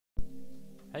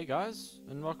Hey guys,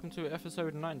 and welcome to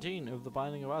episode 19 of The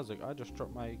Binding of Isaac. I just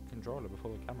dropped my controller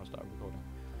before the camera started recording.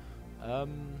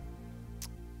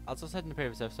 As I said in the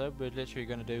previous episode, we're literally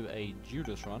going to do a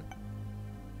Judas run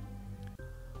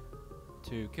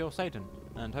to kill Satan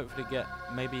and hopefully get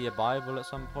maybe a Bible at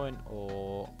some point,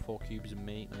 or 4 cubes of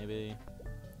meat maybe.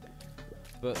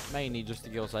 But mainly just to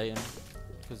kill Satan,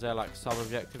 because they're like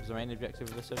sub-objectives. The main objective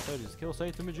of this episode is to kill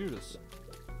Satan with Judas.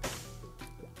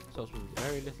 So it's with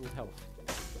very little health.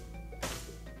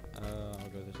 I'll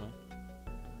go this way.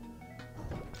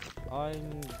 I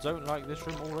don't like this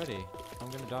room already.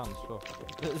 I'm gonna die on this floor.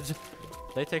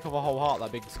 They take off a whole heart,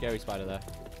 that big scary spider there.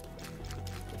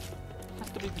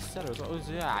 Has to be the cellar.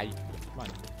 Yeah,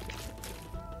 fine.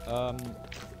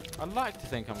 I'd like to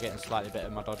think I'm getting slightly better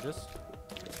at my dodges.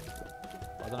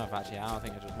 But I don't know if actually I am. I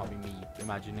think it just might be me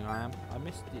imagining I am. I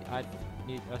missed the.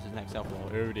 That's his next self-wall.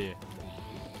 Oh dear.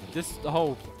 The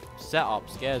whole setup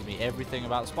scares me. Everything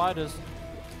about spiders.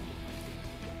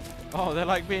 Oh, they're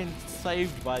like being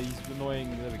saved by these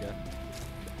annoying. There we go.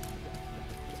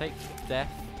 Take death.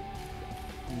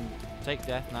 Take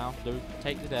death now.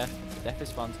 Take the death. Death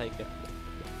is fun. Take it.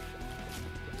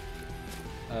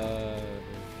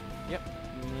 Yep.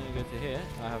 I'm gonna go to here.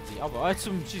 I have the other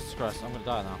item. Jesus Christ! I'm gonna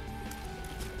die now.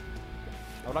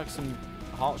 I would like some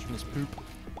hearts from this poop.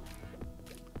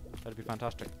 That'd be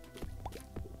fantastic.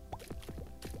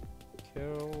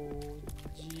 Kill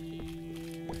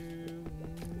you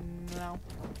now.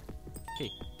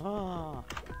 Key. Ah.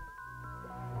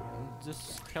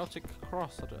 This Celtic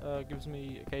cross gives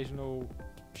me occasional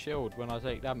shield when I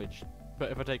take damage,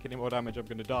 but if I take any more damage, I'm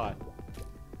gonna die.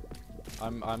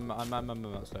 I'm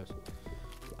that close.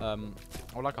 I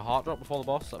would like a heart drop before the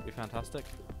boss. That'd be fantastic.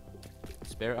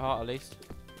 Spirit heart at least.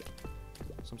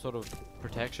 Some sort of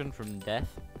protection from death.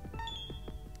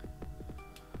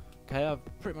 Okay, I've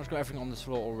pretty much got everything on this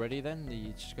floor already. Then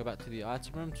you just go back to the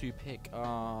item room to pick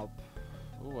up.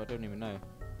 Oh, I don't even know.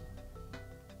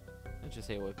 Let's just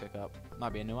see what we pick up.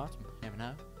 Might be a new item. Never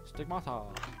know. Stigmata.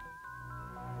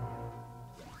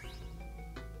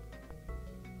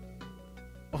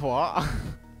 What?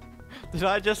 Did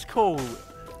I just call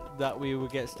that we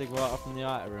would get stigmata from the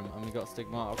item room, and we got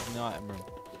stigmata from the item room?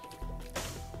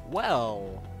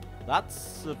 Well,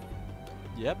 that's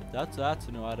yep, that's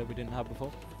a new item we didn't have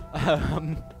before.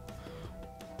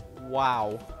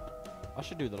 Wow. I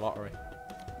should do the lottery.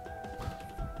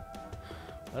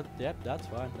 Yep, that's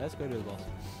fine. Let's go to the boss.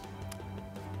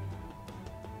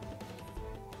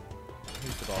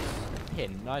 Who's the boss?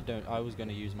 Pin. I was going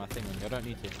to use my thing. I don't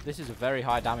need to. This is a very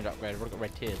high damage upgrade. I've already got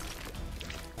red tears.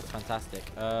 That's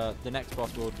fantastic. The next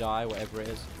boss will die, whatever it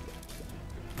is.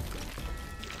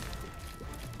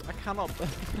 I cannot.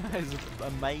 That is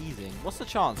amazing. What's the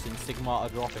chance in Stigmata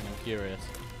dropping? I'm curious.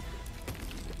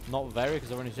 Not very,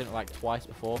 because I've only seen it like twice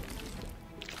before.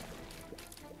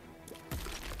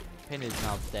 Pin is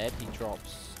now dead. He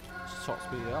drops shot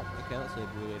speed up. Okay, that's a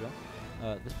weird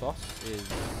one. This boss is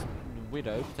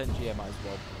Widow. Potentially, I might as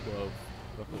well go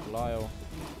Book of Belial.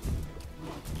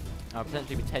 I'll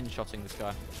potentially be 10-shotting this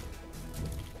guy.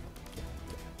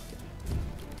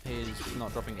 He's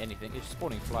not dropping anything. He's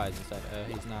spawning flies instead.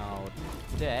 He's now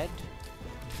dead.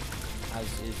 As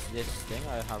is this thing.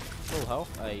 I have full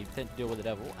health, a Tent to Deal with the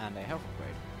Devil, and a health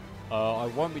upgrade. I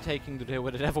won't be taking the Deal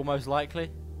with the Devil most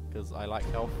likely, because I like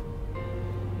health.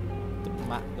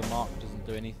 The mark doesn't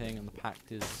do anything, and the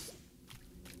pact is.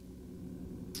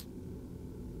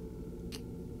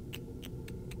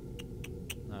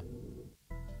 No.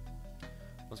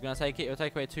 I was gonna take it. It'll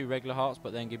take away 2 regular hearts,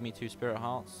 but then give me 2 spirit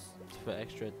hearts for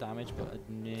extra damage. But I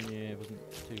wasn't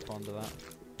too fond of that.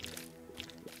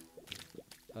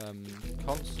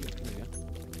 Constant. There we go.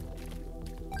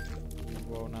 We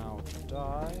will now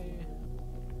die.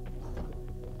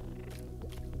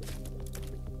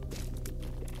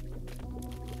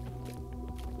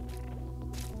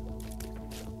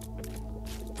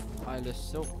 Eyeless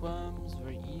silkworms,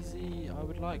 very easy. I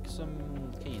would like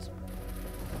some keys.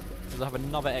 Because I have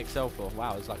another XL floor.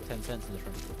 Wow, there's like 10 cents in this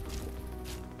room.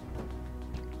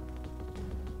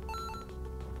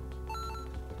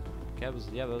 Okay,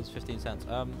 that was 15 cents.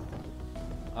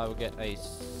 I will get a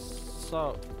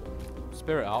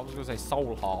spirit heart. I was going to say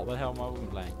soul heart. What the hell am I even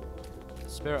playing?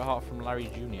 Spirit heart from Larry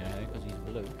Jr. because he's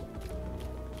blue.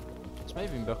 It's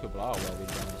maybe in Book of Belial where we've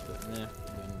done this, but yeah,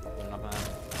 wouldn't have had.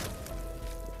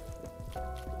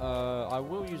 I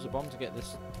will use a bomb to get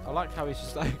this. I like how he's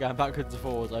just like going backwards and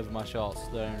forwards over my shots.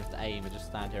 They don't have to aim and just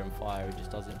stand here and fire. He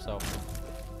just does it himself.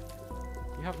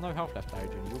 You have no health left, Larry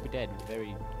Jr. You'll be dead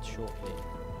very shortly.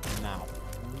 Now.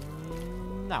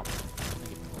 Thank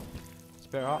you.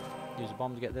 Spirit heart. Use a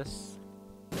bomb to get this,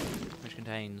 which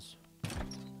contains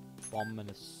Bomb and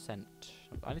a scent.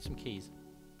 I need some keys.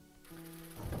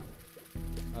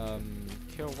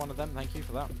 Kill one of them, thank you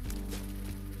for that.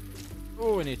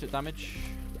 Oh, we need to damage.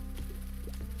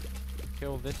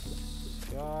 Kill this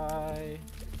guy.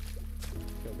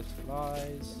 Kill this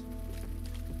flies.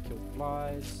 Kill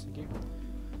flies, thank you.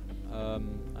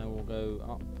 And we'll go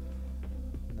up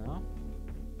now.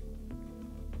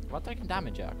 Have I taken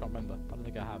damage yet? I can't remember. I don't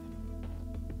think I have.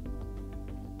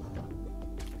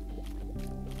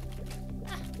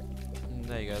 And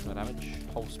there you go, no damage.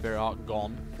 Whole spirit arc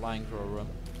gone, flying through a room.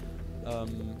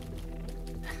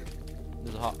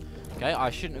 There's a heart. Okay, I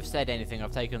shouldn't have said anything.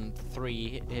 I've taken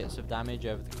 3 hits of damage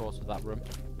over the course of that room.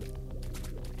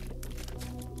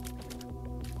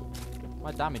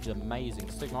 My damage is amazing.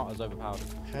 Stigmata's overpowered. Is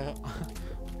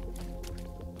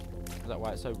that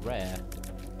why it's so rare?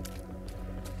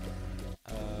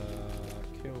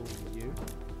 Kill you.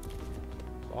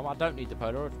 Well, I don't need the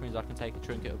Polaroid, which means I can take a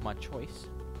trinket of my choice.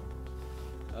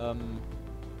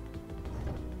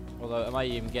 Although I may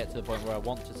even get to the point where I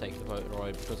want to take the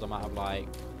Polaroid because I might have like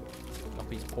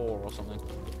Guppy's paw or something.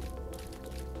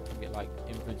 I get like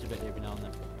invincibility every now and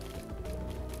then.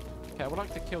 Okay, I would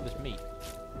like to kill this meat.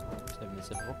 It's never been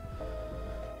said before.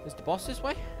 Is the boss this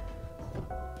way?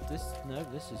 No,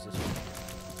 this is this way.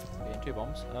 Getting 2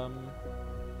 bombs.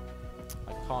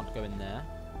 I can't go in there.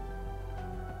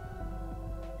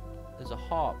 There's a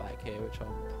heart back here, which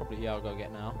I'll go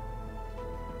get now.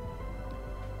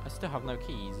 I still have no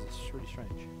keys. It's really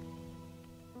strange.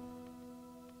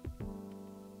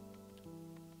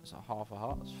 It's a half a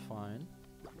heart. That's fine.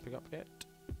 Pick up it.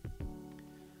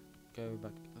 Go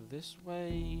back this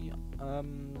way.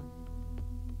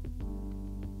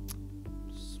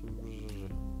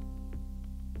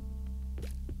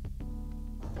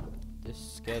 This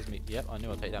scares me. Yep, I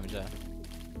knew I'd take damage there.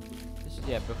 This is,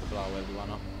 yeah, Book of Blah, wherever why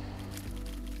not.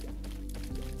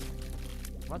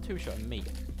 Am I 2-shotting meat?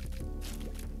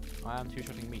 I am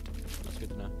 2-shotting meat. That's good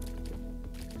to know.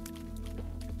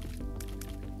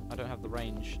 I don't have the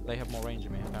range. They have more range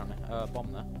than me, apparently.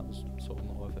 Bomb there. That was sort of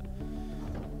not worth it.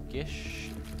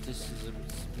 Gish. This is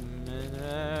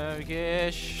a...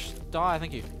 Gish. Die,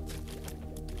 thank you.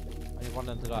 I need one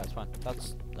of them to die, it's fine.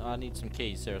 That's... I need some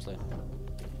keys, seriously.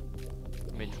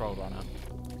 I'm being trolled right now.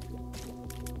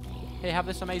 Hey, have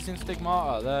this amazing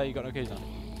stigmata. There, you got no keys now.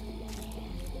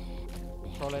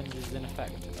 Troll engine is in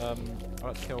effect. I'd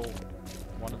like to kill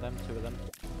one of them, 2 of them.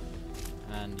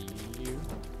 And you.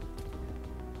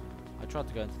 I tried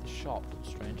to go into the shop, that's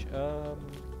strange.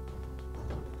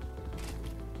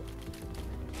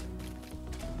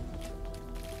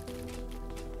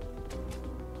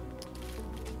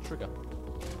 Trigger.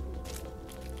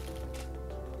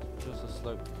 Just a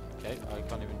slope. Okay, I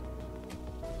can't even...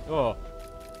 Oh!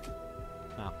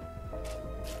 Now.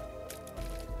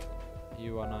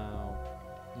 You are now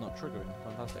not triggering.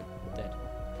 Fantastic. Dead.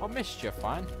 I missed you,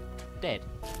 fine. Dead.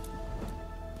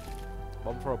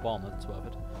 Bomb for a bomb, that's worth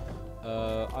it.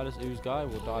 Iris Ooze guy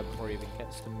will die before he even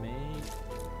gets to me.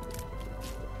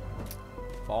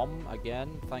 Bomb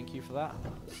again, thank you for that.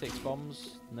 6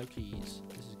 bombs, no keys.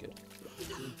 This is good.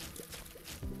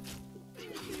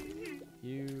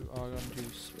 You are going to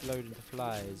explode into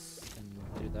flies and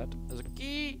do that. There's a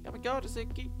key! Oh my god, it's a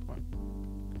key! Right.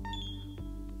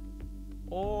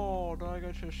 Oh, do I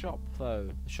go to the shop though?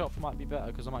 The shop might be better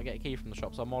because I might get a key from the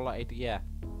shop, so I'm more likely to. Yeah,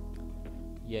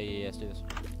 let's do this.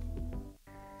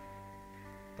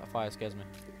 That fire scares me.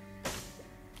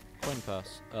 Coin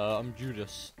purse. I'm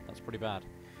Judas. That's pretty bad.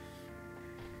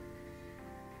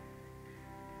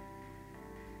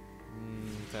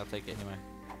 I'll take it anyway.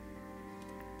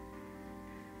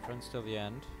 Friends till the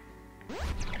end.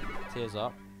 Tears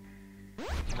up.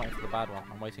 I'm waiting for the bad one.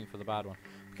 I'm waiting for the bad one.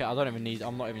 Okay, I don't even need.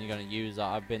 I'm not even going to use that.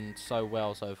 I've been so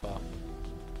well so far.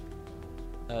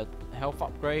 Health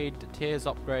upgrade, tears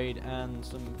upgrade, and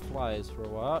some flies for a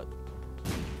while.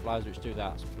 Flies which do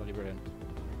that. It's bloody brilliant.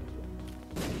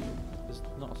 It's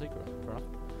not a secret. Fair enough.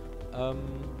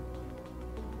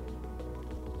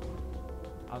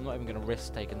 I'm not even going to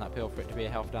risk taking that pill for it to be a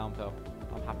health down pill.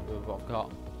 I'm happy with what I've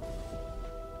got.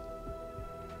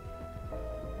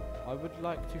 I would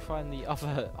like to find the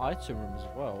other item rooms as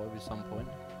well at some point.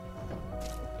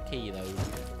 The key though,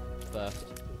 first,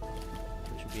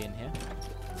 which will be in here.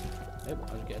 Yep,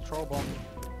 I'll just get a troll bomb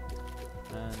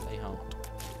and a heart.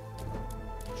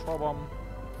 Troll bomb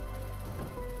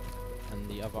and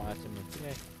the other item room.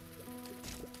 Yeah.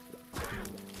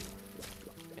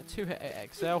 Get 2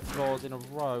 XL floors in a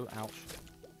row. Ouch.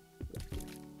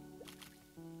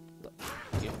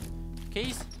 Yeah.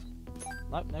 Keys?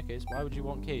 Nope, no keys. Why would you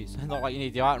want keys? Not like you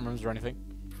need the item rooms or anything.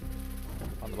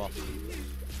 On the boss.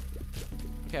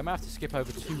 Okay, I might have to skip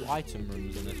over 2 item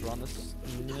rooms in this run.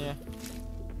 Yeah.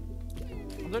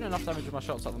 I'm doing enough damage with my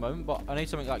shots at the moment, but I need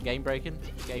something like game breaking.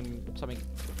 Something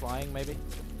flying maybe.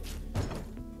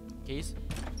 Keys.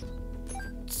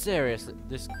 Seriously,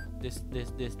 this,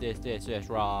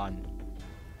 run.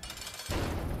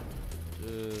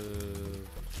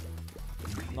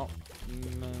 Not.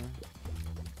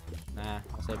 Nah,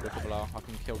 I'll say brick below. I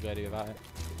can kill Gertie without it.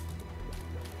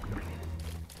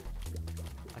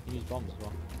 I can use bombs as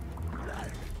well.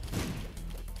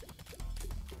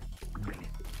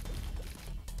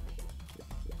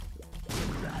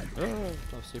 Oh,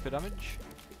 no super damage.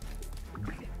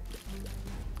 I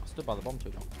stood by the bomb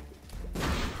too long.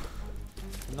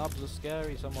 Nubs are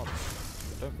scary somewhat.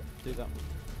 Don't do that.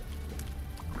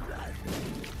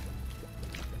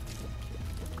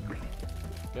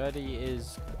 Gertie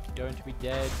is going to be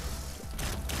dead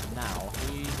now.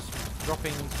 He's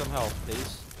dropping some health,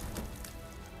 please.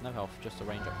 No health, just a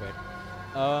range upgrade.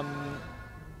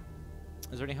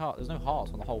 Is there any heart? There's no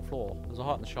hearts on the whole floor. There's a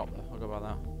heart in the shop though. I'll go by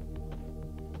that.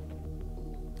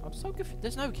 I'm so good.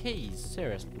 There's no keys.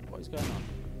 Seriously, what is going on?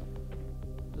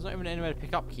 There's not even anywhere to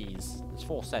pick up keys. There's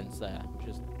 4 cents there, which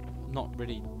is not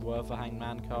really worth a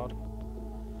hangman card.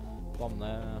 Bomb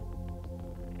there.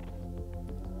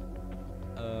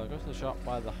 Go to the shop,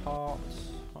 buy the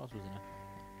hearts. What else was in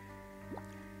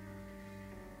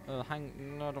there?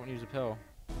 No, I don't want to use a pill.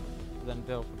 But then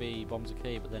pill could be bombs a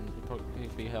key, but then it probably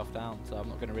could be health down, so I'm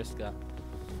not going to risk that.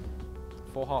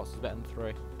 4 hearts is better than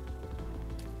 3.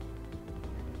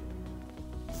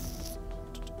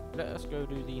 Let us go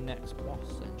do the next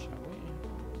boss then, shall we?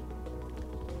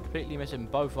 Completely missing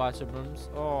both item rooms.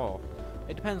 Oh,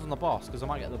 it depends on the boss, because I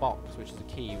might get the box, which is a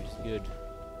key, which is good.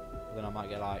 But then I might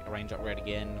get like a range upgrade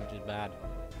again, which is bad.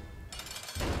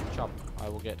 Chop. I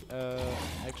will get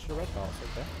extra red hearts,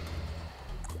 okay.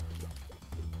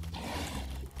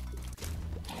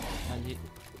 And you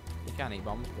can eat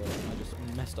bombs, but I just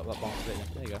messed up that bomb completely.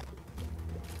 There you go.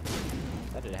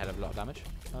 That did a hell of a lot of damage.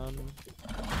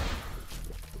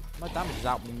 My damage is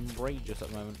outrageous at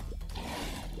the moment.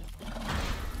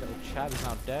 Little Chad is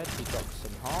now dead. He dropped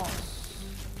some hearts.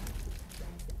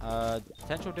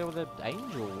 Potential deal with an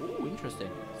angel. Ooh, interesting.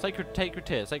 Sacred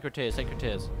tears.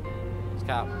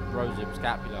 Rosum,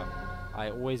 Scapula. I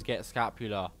always get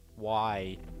Scapula.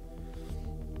 Why?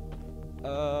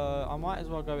 I might as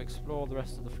well go explore the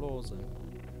rest of the floors then.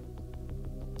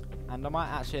 And I might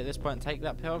actually at this point take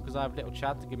that pill because I have little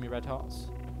Chad to give me red hearts.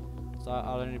 So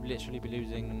I'll only literally be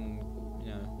losing,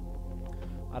 you know,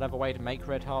 I'd have a way to make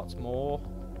red hearts more,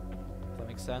 if that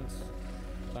makes sense.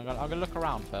 So I'm gonna look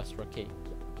around first for a key.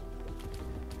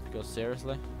 Because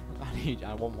seriously,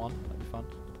 I want one. That'd be fun.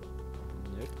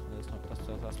 Nope,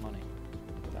 that's money.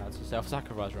 That's a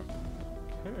self-sacrifice room.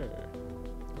 Okay.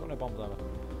 Got no bombs over.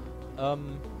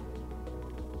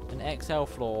 An XL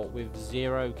floor with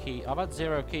 0 key. I've had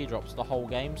 0 key drops the whole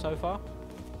game so far.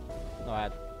 No, I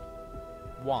had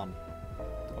 1.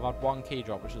 I've had 1 key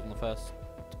drop, which was on the first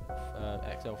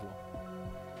XL floor.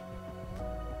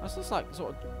 That's just like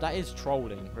sort of, that is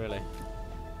trolling, really.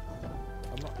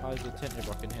 I'm not. Oh, there's a tinted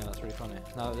rock in here. That's really funny.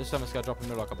 Now this time it's gonna drop in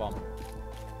me like a bomb.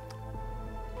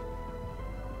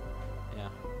 Yeah.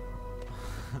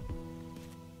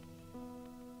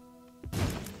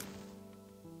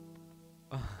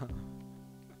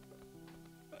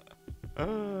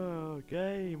 Oh,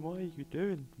 game! What are you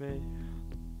doing to me?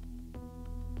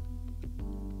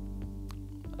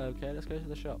 Okay, let's go to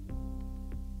the shop.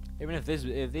 Even if this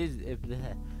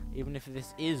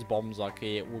is bombs like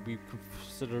it will be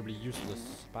considerably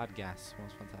useless. Bad gas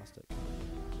was fantastic.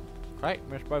 Great,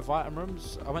 missed both item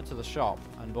rooms. I went to the shop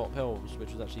and bought pills,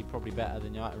 which was actually probably better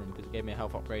than the item room because it gave me a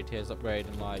health upgrade, tears upgrade,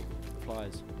 and like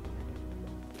flies.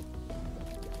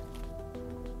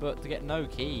 But to get no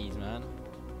keys, man.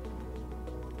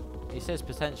 It says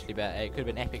potentially better. It could have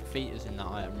been epic features in that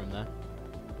item room there.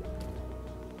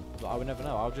 But I would never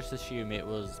know. I'll just assume it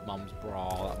was Mum's bra.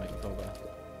 That'll make me feel better.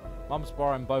 Mum's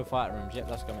bra in both item rooms. Yep,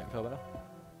 that's gonna make me feel better.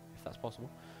 If that's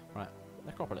possible. Right.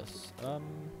 Necropolis. I'm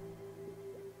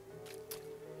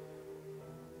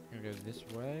gonna go this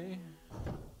way.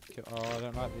 Oh, I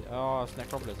don't like the. Oh, it's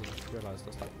Necropolis. I just realised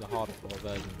that's like the harder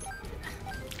floor version.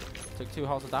 Took 2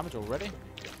 hearts of damage already.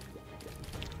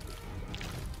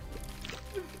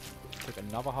 Took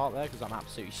another heart there because I'm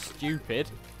absolutely stupid.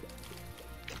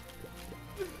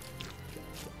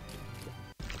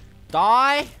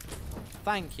 Die!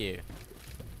 Thank you.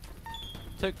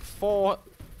 Took 4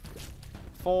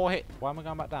 hits. Why am I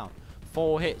going back down?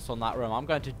 4 hits on that room. I'm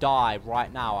going to die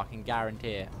right now. I can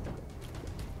guarantee it.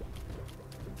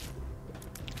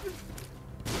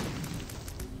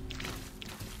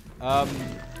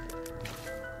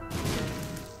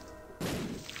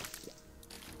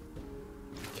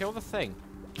 Kill the thing.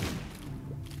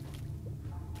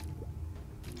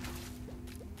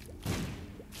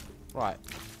 Right.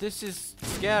 This is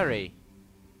scary.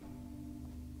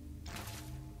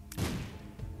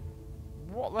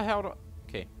 What the hell do...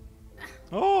 Okay.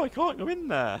 Oh, I can't go in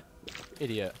there.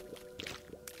 Idiot.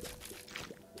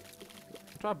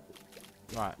 Try...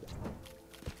 Right.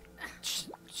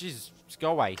 Jesus, just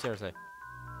go away, seriously.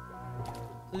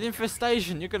 The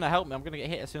infestation, you're gonna help me. I'm gonna get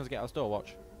hit as soon as I get out of the door,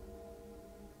 watch.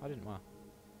 I didn't, wow.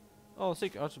 Oh, the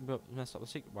secret, I just messed up the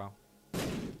secret, wow.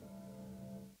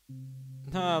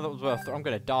 No, that was worth it. I'm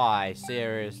gonna die,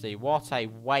 seriously. What a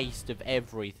waste of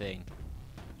everything.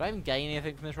 Did I even gain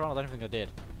anything from this run? I don't think I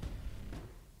did.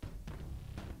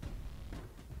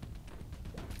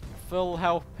 Full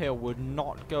health pill would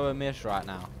not go amiss right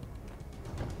now.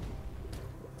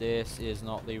 This is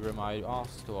not the room I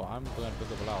asked for. I'm going to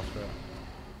pick up a loud screw.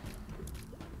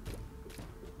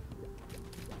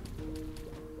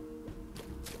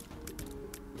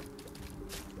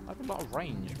 I have a lot of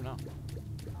range now.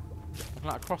 I'm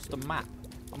like across the map.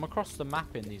 I'm across the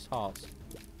map in these hearts.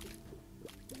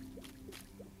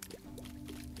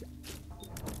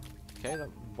 Okay, that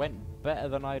went better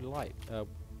than I'd like.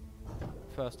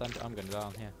 First, I'm going to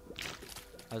down here.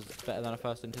 That's better than I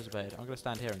first anticipated. I'm going to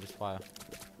stand here and just fire.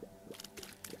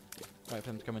 Wait for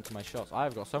them to come into my shots.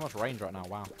 I've got so much range right now.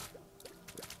 Wow.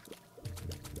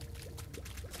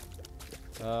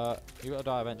 You gotta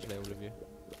die eventually, all of you.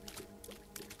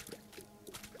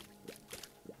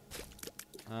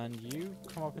 And you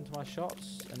come up into my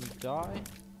shots and die.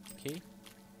 Key.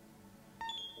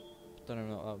 Don't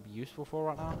know what that would be useful for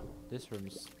right now. This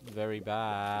room's very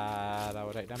bad. I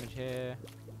will take damage here.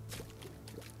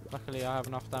 Luckily, I have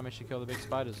enough damage to kill the big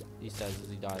spiders, he says as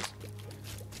he dies.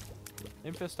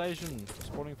 Infestation!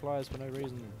 Spawning flies for no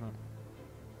reason.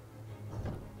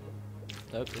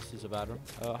 Nope, this is a bad room.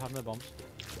 I have no bombs.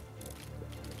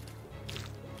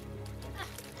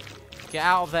 Get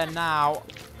out of there now!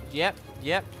 Yep,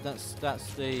 yep, that's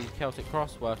the Celtic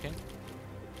cross working.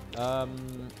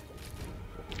 And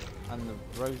the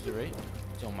rosary.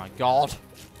 Oh my god!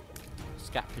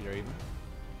 Scapular even.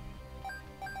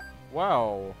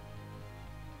 Well,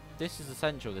 this is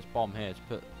essential, this bomb here, to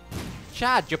put...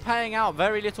 Chad, you're paying out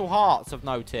very little hearts, I've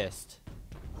noticed.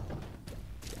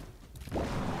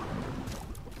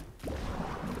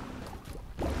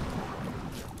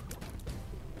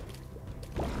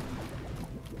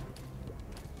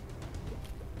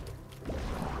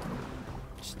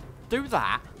 Just do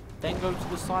that, then go to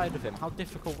the side of him. How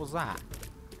difficult was that?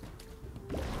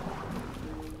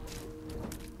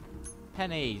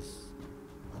 Pennies.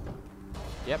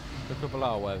 Yep, look up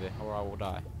below, worthy, or I will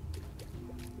die.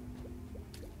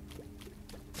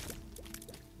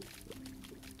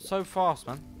 So fast,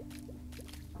 man.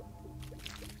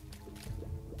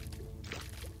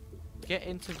 Get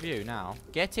into view now.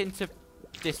 Get into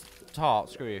this heart.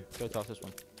 Screw you. Go to this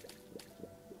one.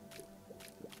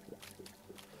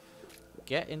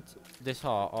 Get into this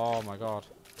heart. Oh my god.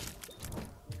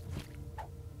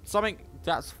 Something.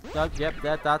 That's yep.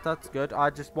 That's good.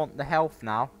 I just want the health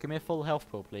now. Give me a full health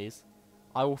pill, please.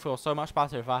 I will feel so much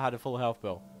better if I had a full health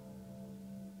pill.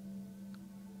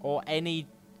 Or any.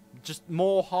 Just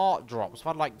more heart drops. I've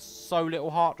had like so little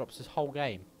heart drops this whole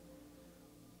game.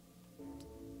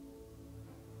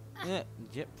 Yeah,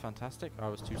 yep, fantastic. I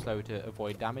was too slow to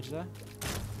avoid damage there.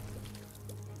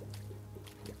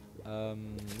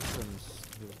 This one's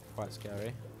quite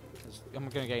scary. I'm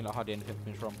going to gain like hardly anything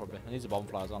from this run probably. And these are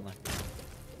bonfires, aren't they?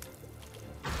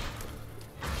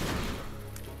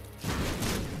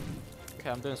 Okay,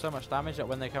 I'm doing so much damage that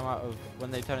when they come out of, when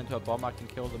they turn into a bomb, I can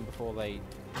kill them before they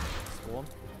spawn.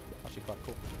 Actually quite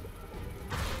cool.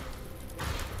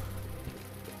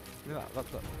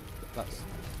 That's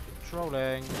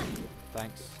trolling.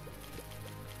 Thanks.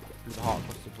 Through the heart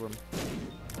across the room.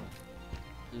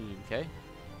 Okay.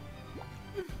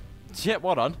 Yep,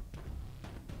 well done.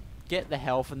 Get the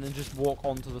health and then just walk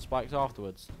onto the spikes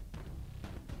afterwards.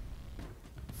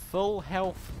 Full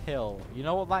health pill. You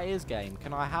know what that is, game?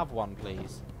 Can I have one,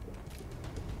 please?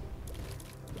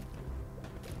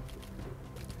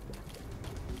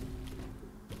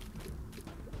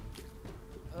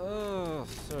 Oh,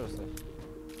 seriously.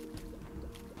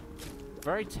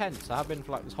 Very tense. I have been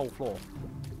for like this whole floor.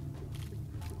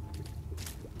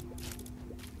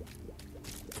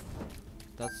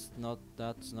 That's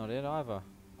not it either.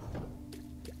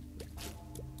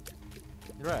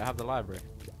 You're right, I have the library.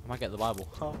 I might get the Bible.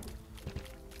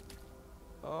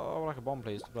 Oh, I would like a bomb,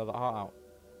 please, to blow that heart out.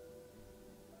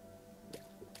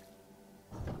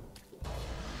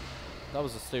 That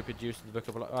was a stupid use of the Book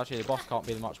of... Actually, the boss can't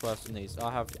be much worse than these.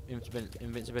 I have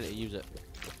invincibility, use it.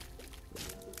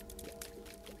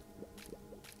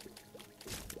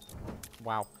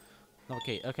 Wow. Another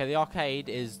key. Okay, the arcade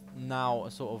is now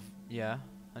a sort of... Yeah,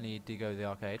 I need to go to the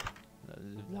arcade.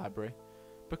 The library.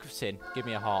 Book of Sin. Give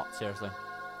me a heart, seriously.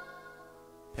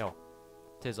 Pill.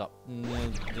 Tears up.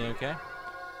 Okay.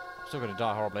 I'm still going to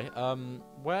die horribly.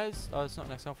 Where's... Oh, it's not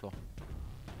next cell floor.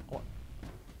 What?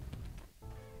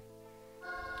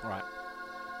 Alright.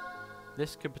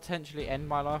 This could potentially end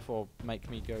my life or make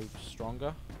me go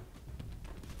stronger.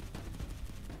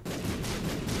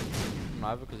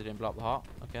 Neither, because it didn't blow up the heart.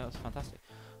 Okay, that's fantastic.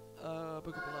 Book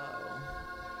of Below.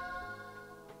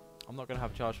 I'm not going to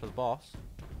have a charge for the boss.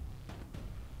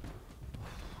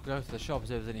 Go to the shop,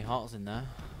 see if there's any hearts in there.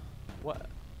 What?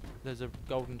 There's a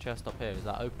golden chest up here. Is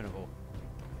that openable?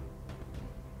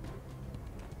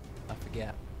 I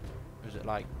forget. Or is it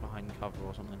like behind cover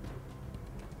or something?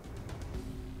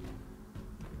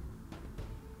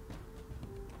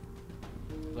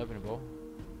 It's openable.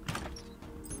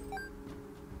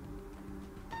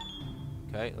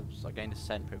 Okay, I gained a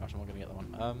cent pretty much. I'm not going to get that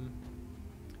one.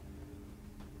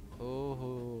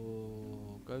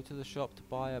 Go to the shop to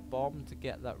buy a bomb to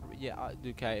get that. Yeah,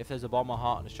 okay. If there's a bomb or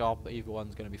heart in the shop, either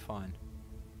one's going to be fine.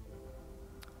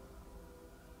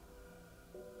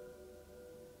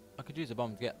 I could use a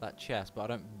bomb to get that chest, but I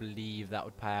don't believe that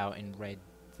would pay out in red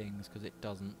things because it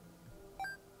doesn't.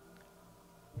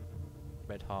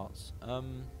 Red hearts.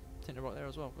 Tinder right there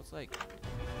as well. What's like?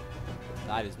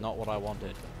 That is not what I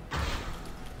wanted.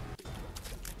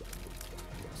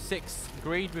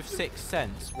 Greed with 6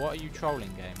 cents. What are you trolling,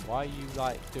 game? Why are you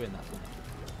like doing that to me?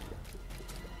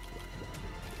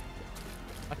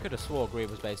 I could have swore greed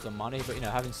was based on money, but you know,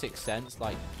 having 6 cents,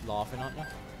 like laughing, aren't you?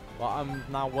 Well, I'm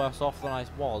now worse off than I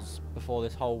was before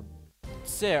this whole.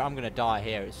 I'm gonna die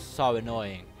here. It's so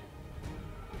annoying.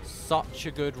 Such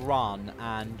a good run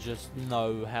and just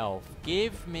no health.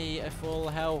 Give me a full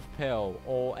health pill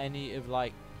or any of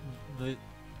like the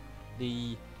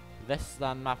less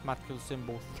than mathematical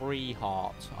symbol 3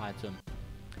 heart item.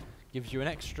 Gives you an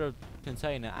extra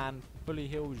container and fully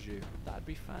heals you. That'd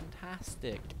be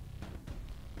fantastic.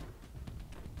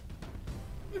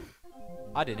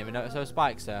 I didn't even notice there were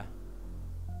spikes there.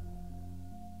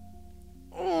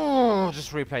 Oh,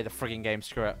 just replay the frigging game.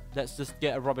 Screw it. Let's just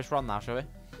get a rubbish run now, shall we?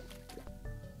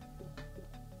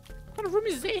 What kind of room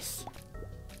is this?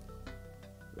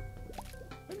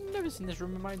 I've never seen this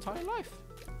room in my entire life.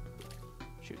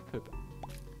 Shoot, poop.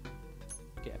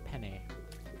 Get a penny.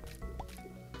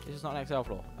 This is not an XL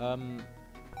floor.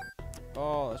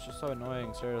 Oh, that's just so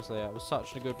annoying. Seriously, it was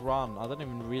such a good run. I didn't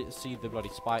even see the bloody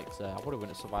spikes there. I probably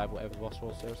wouldn't have survived whatever the boss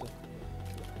was. Seriously.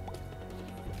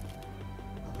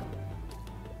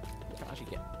 Can't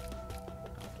actually get.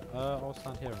 I'll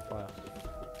stand here and fire.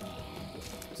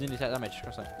 Does he take damage?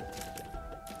 Cross that.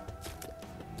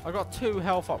 I got 2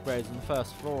 health upgrades on the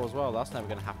first floor as well. That's never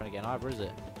going to happen again either, is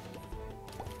it?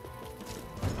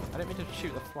 I didn't mean to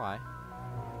shoot the fly.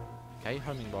 Okay,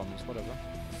 homing bombs, whatever.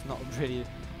 It's not really.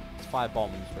 It's 5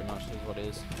 bombs, pretty much, is what it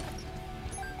is.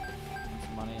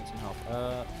 Some money and some health.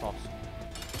 Boss.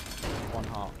 1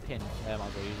 heart. Pin. Might as well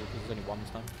use it because there's only 1 this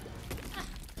time.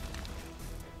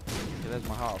 Okay, there's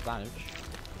my heart of damage.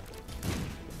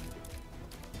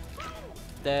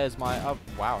 There's my. Oh,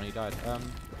 wow, and he died.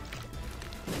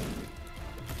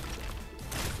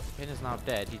 Pin is now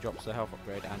dead. He drops the health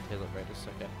upgrade and his upgrade. It's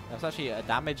okay. That's actually a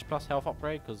damage plus health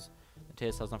upgrade because the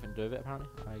tears has nothing to do with it. Apparently,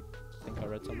 I think I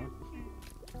read somewhere.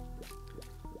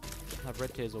 I have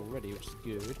red tears already, which is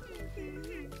good.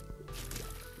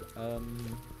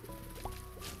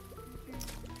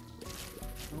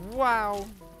 Wow!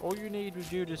 All you need with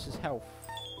Judas is health.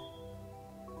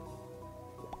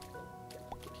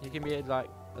 Can you give me like?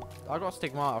 I got a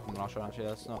stigmata from last one. Actually,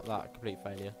 that's not that a complete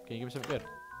failure. Can you give me something good?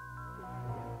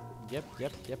 Yep.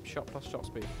 Shot plus shot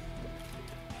speed.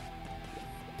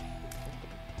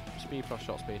 Speed plus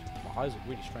shot speed. My eyes are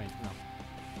really strange now.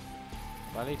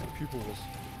 Dilated pupils.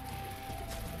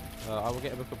 I will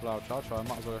get a book of blood charge, so I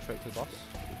might as well go straight to the boss.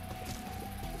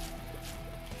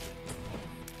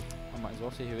 I might as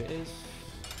well see who it is.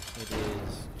 It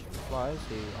is Flies,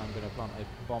 who I'm going to plant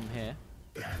a bomb here.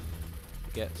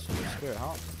 Get some spirit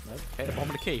hearts. No. Okay, the bomb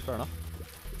and a key, fair enough.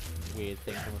 Weird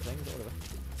thing from a thing, but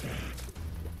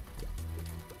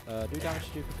whatever. Do damage to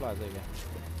stupid flies, there you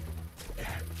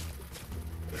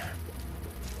go.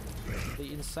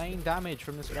 The insane damage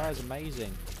from this guy is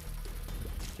amazing.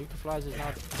 Stupid flies is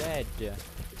now dead.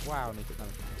 Wow, need to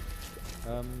damage.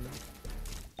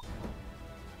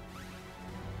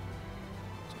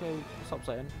 Let's go, stop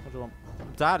saying. What do you want?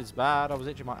 That is bad, I was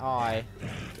itching my eye.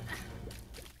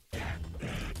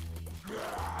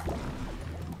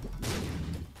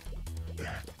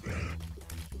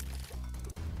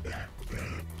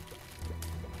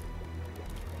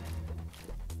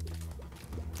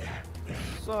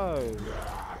 So,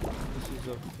 this is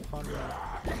a fun...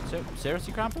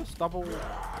 Seriously, Krampus? Double...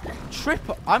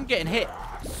 Triple... I'm getting hit.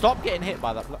 Stop getting hit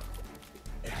by that. Stop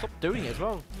doing it as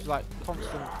well. It's like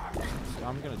constant...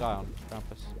 I'm going to die on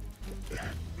Krampus.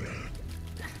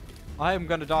 I am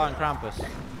going to die on Krampus.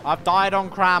 I've died on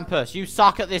Krampus. You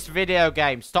suck at this video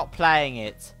game. Stop playing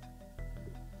it.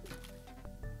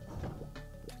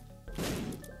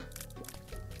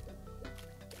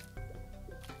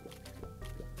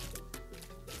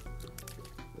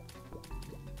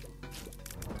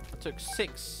 Took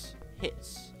 6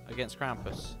 hits against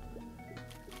Krampus.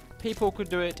 People could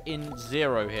do it in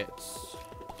 0 hits.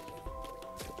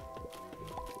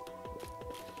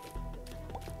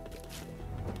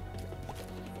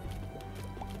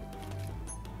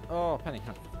 Oh, penny.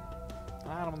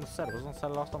 I'm on the set. I was on the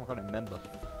set last time. I can't even remember.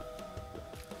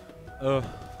 I don't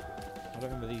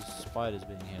remember these spiders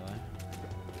being here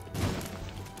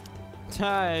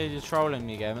though. You're just trolling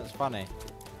me, game. That's funny.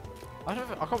 I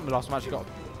can't remember the last time I actually got.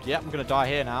 Yep, I'm gonna die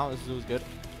here now. This is always good.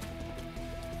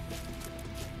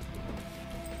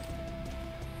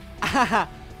 I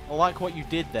like what you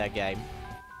did there, game.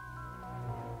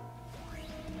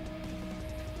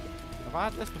 Have I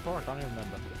had this before? I can't even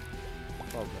remember.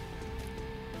 Probably.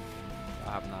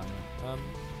 I have now.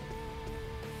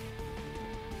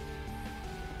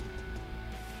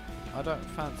 I don't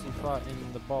fancy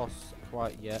fighting the boss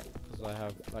quite yet because I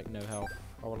have like no health.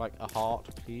 I would like a heart,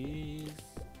 please.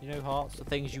 You know hearts, the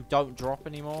things you don't drop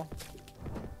anymore.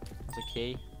 That's a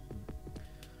key.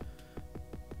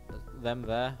 Them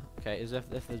there. Okay, if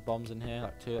there's bombs in here,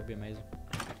 like 2, that'd be amazing.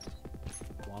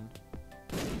 1.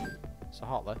 It's a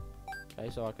heart though. Okay,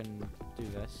 so I can do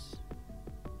this.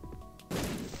 To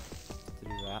do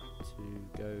that. To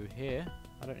go here.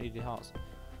 I don't need the hearts.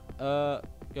 Go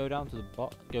down to the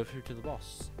go through to the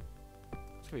boss.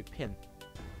 It's gonna be pin.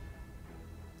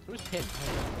 Who's pin?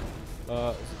 It's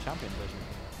a champion version.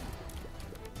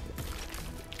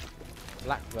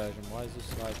 Black version. Why is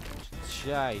this like...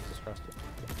 Jesus Christ.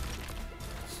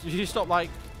 Did you stop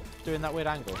like doing that weird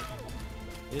angle?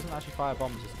 He doesn't actually fire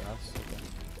bombs, this guy.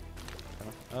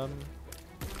 Okay.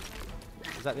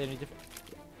 Is that the only difference?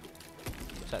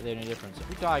 Is that the only difference? If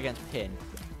we die against pin...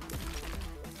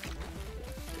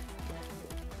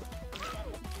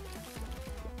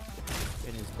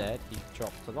 Pin is dead. He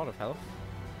dropped a lot of health.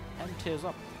 10 tears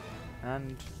up.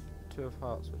 And 2 of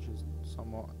hearts, which is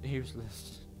somewhat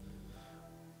useless.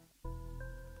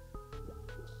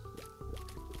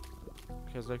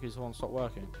 Because Loki's horn stopped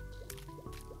working.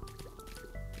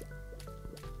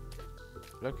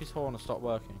 Loki's horn has stopped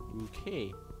working.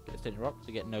 Okay. Get Stinting Rock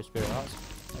to get no spirit hearts.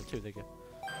 I have 2 they go.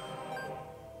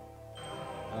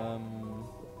 I'm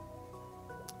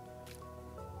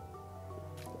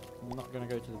not going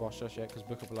to go to the boss just yet because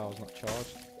Book of Allow is not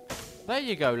charged. There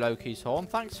you go, Loki's horn.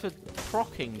 Thanks for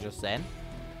procking just then.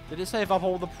 Did it save up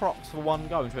all the procs for one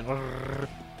go? And went,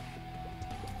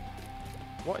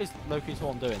 what is Loki's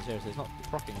horn doing? Seriously, it's not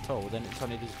procking at all. Then it's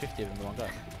only does 50 of them in one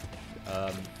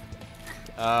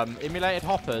go. Emulated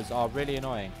hoppers are really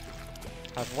annoying.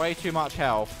 Have way too much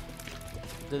health.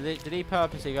 Did he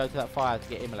purposely go to that fire to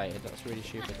get immolated? That's really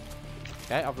stupid.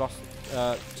 Okay, I've lost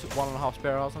 1.5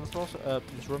 spirit hearts on this floor,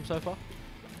 this room so far.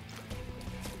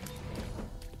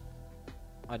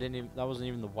 I didn't even. That wasn't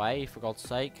even the way, for God's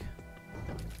sake.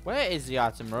 Where is the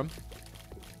item room?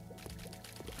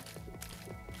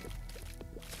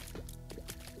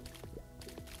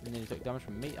 You need to take damage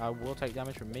from me. I will take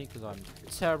damage from me because I'm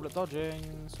terrible at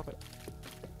dodging. Stop it.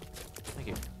 Thank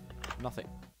you. Nothing.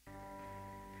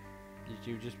 Did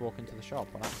you just walk into the shop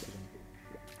on accident?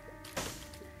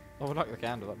 Oh, I would like the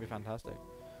candle. That'd be fantastic.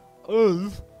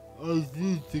 Oh, I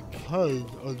need the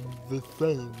code on the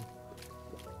phone.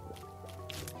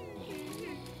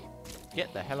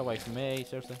 Get the hell away from me,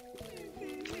 seriously.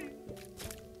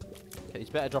 Okay, you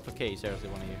better drop a key, seriously,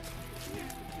 one of you.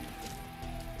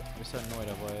 I'm so annoyed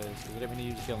otherwise, because I didn't really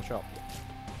use a key on the shop.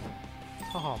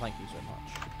 Oh, thank you so much.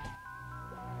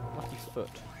 Lucky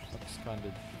foot. That's kind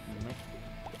of...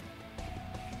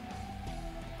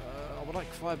 I would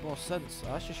like 5 more cents.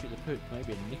 I should shoot the poop,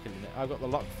 maybe a nickel in it. I've got the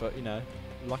luck foot, you know.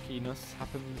 Luckiness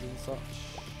happens and such.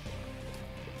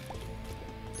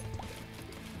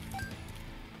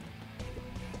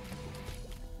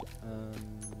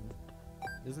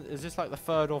 Is this like the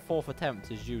 3rd or 4th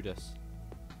attempt as Judas?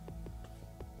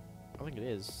 I think it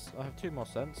is. I have 2 more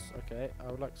cents. Okay, I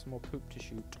would like some more poop to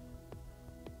shoot.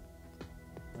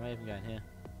 Am I even going here?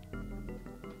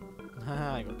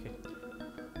 Haha, I got kicked.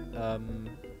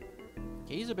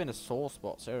 Keys have been a sore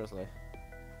spot, seriously.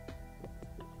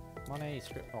 Money,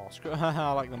 oh, screw.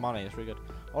 I like the money, it's really good.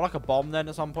 I like a bomb then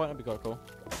at some point, that'd be quite cool.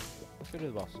 Let's go to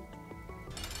the boss.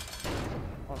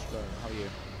 Monstro, how are you?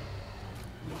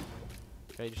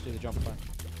 Okay, just do the jump fine.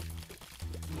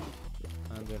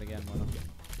 And do it again, why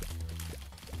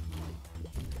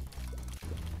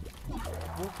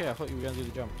not? Okay, I thought you were going to do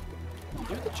the jump.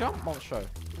 Do the jump, Monstro!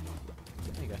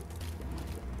 There you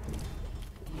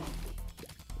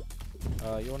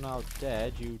go. You're now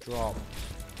dead, you dropped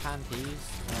panties.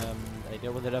 They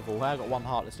deal with the devil. Hey, I got 1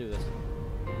 heart, let's do this.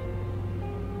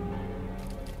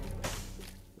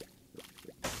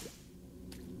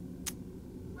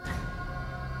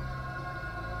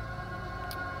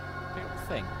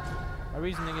 Thing. My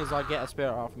reasoning is I get a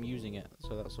spirit art from using it,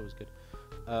 so that's always good.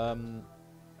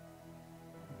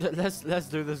 Let's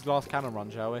do this last cannon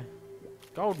run, shall we?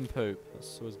 Golden poop.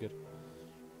 That's always good.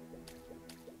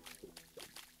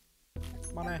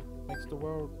 Money makes the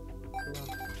world go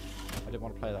round. I didn't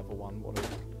want to play that for one. What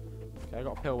okay, I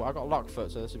got a pill. I got a luck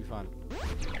foot, so this will be fine.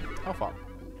 Health up.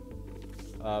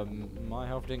 My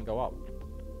health didn't go up.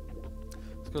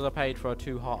 It's because I paid for a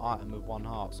 2 heart item with 1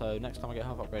 heart. So next time I get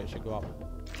health upgrade, it should go up.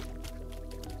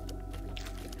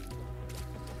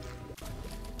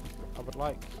 I would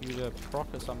like you to proc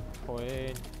at some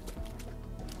point.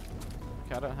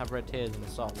 Okay, I don't have red tears in the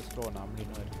start of this floor now. I'm really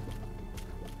annoyed.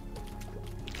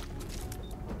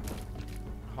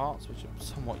 Hearts, which are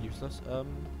somewhat useless. Hi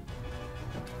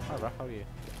Raph, how are you?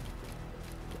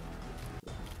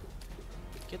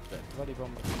 Get the bloody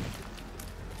bomb.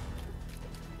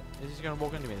 Is he just gonna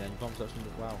walk into me then? Bomb such and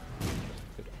wow.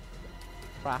 Good.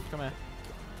 Raph, come here.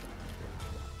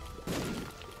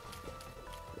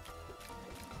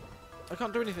 I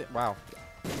can't do anything. Wow.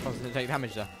 I was gonna take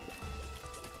damage there.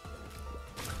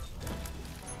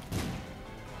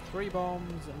 3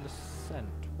 bombs and a scent.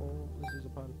 Well, this is a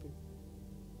pile of poo.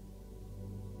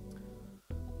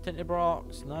 Tinted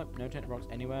rocks. Nope, no tinted rocks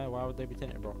anywhere. Why would they be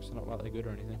tinted rocks? They're not like they're good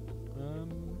or anything.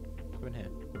 Go in here.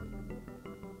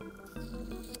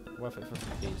 Worth it for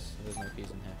some keys. There's no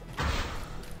keys in here.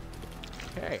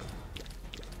 Okay.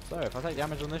 So if I take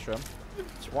damage on this room,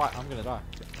 it's white. I'm gonna die.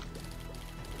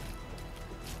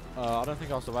 I don't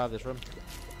think I'll survive this room.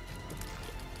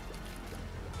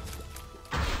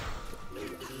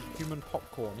 Human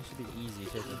popcorn. This would be easy,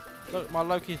 seriously. Look, my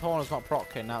Loki's horn is not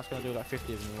proccing. Now it's going to do like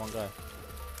 50 of them in one go.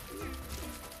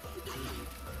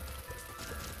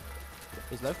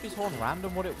 Is Loki's horn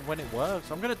random when it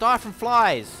works? I'm going to die from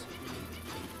flies!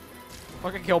 If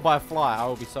I get killed by a fly, I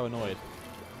will be so annoyed.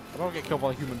 I don't get killed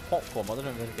by human popcorn, but I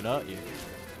don't know if they can hurt you.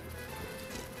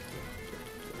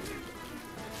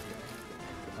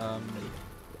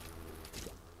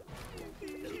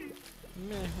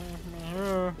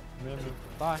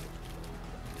 Die.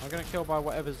 I'm gonna kill by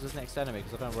whatever's this next enemy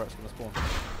because I don't know where it's gonna spawn.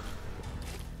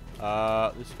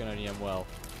 This is gonna only end well.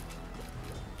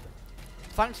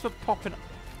 Thanks for popping.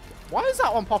 Why is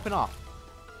that one popping up?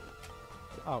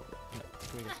 Oh,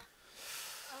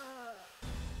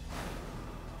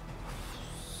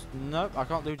 no, nope, I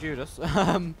can't do Judas.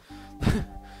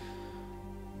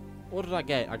 What did I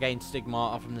get? I gained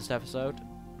Stigmata from this episode.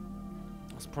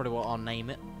 That's probably what I'll name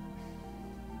it.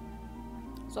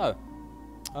 So,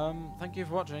 thank you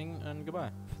for watching and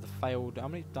goodbye. For the failed, how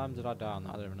many times did I die on that?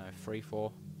 I don't even know, 3,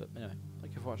 4. But anyway,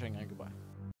 thank you for watching and goodbye.